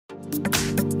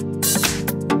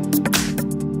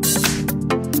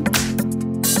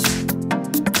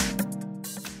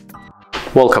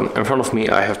Welcome, in front of me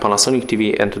I have Panasonic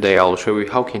TV, and today I'll show you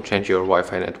how you can change your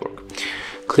Wi-Fi network.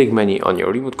 Click menu on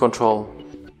your remote control.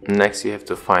 Next you have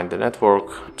to find the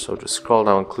network, so just scroll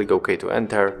down, click OK to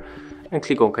enter, and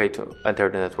click OK to enter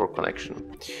the network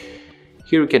connection.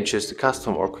 Here you can choose the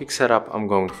custom or quick setup. I'm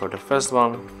going for the first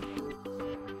one.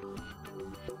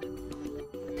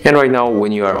 And right now,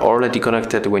 when you are already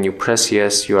connected, when you press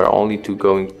yes, you are only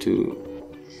going to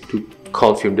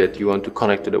confirm that you want to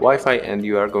connect to the Wi-Fi, and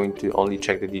you are going to only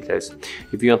check the details.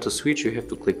 If you want to switch, you have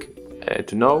to click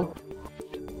to no.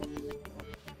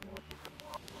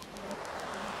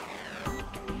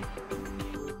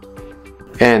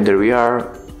 And there we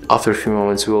are. After a few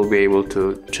moments we will be able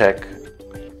to check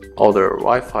other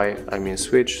Wi-Fi,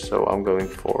 switch, so I'm going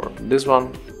for this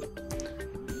one.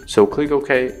 So click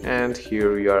OK, and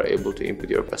here you are able to input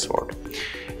your password.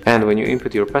 And when you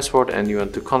input your password and you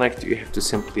want to connect, you have to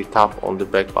simply tap on the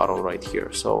back button right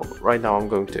here. So right now I'm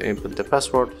going to input the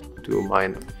password to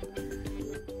mine.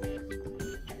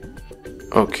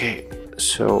 Okay,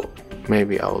 so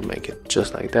maybe I will make it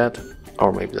just like that,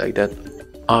 or maybe like that.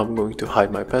 I'm going to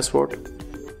hide my password.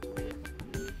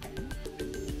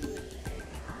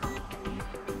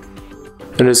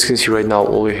 And as you can see right now,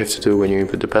 all you have to do when you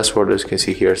input the password, as you can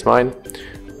see, here's mine.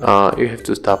 You have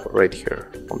to tap right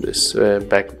here on this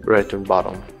back return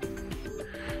button.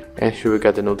 And here we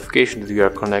got the notification that we are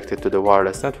connected to the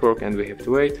wireless network, and we have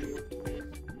to wait.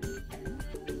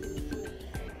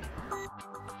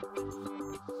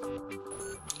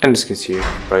 And as you can see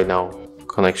right now,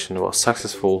 connection was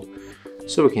successful,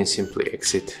 so we can simply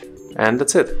exit. And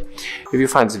that's it. If you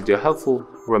find this video helpful,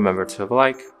 remember to have a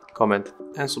like, comment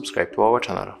and subscribe to our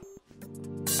channel.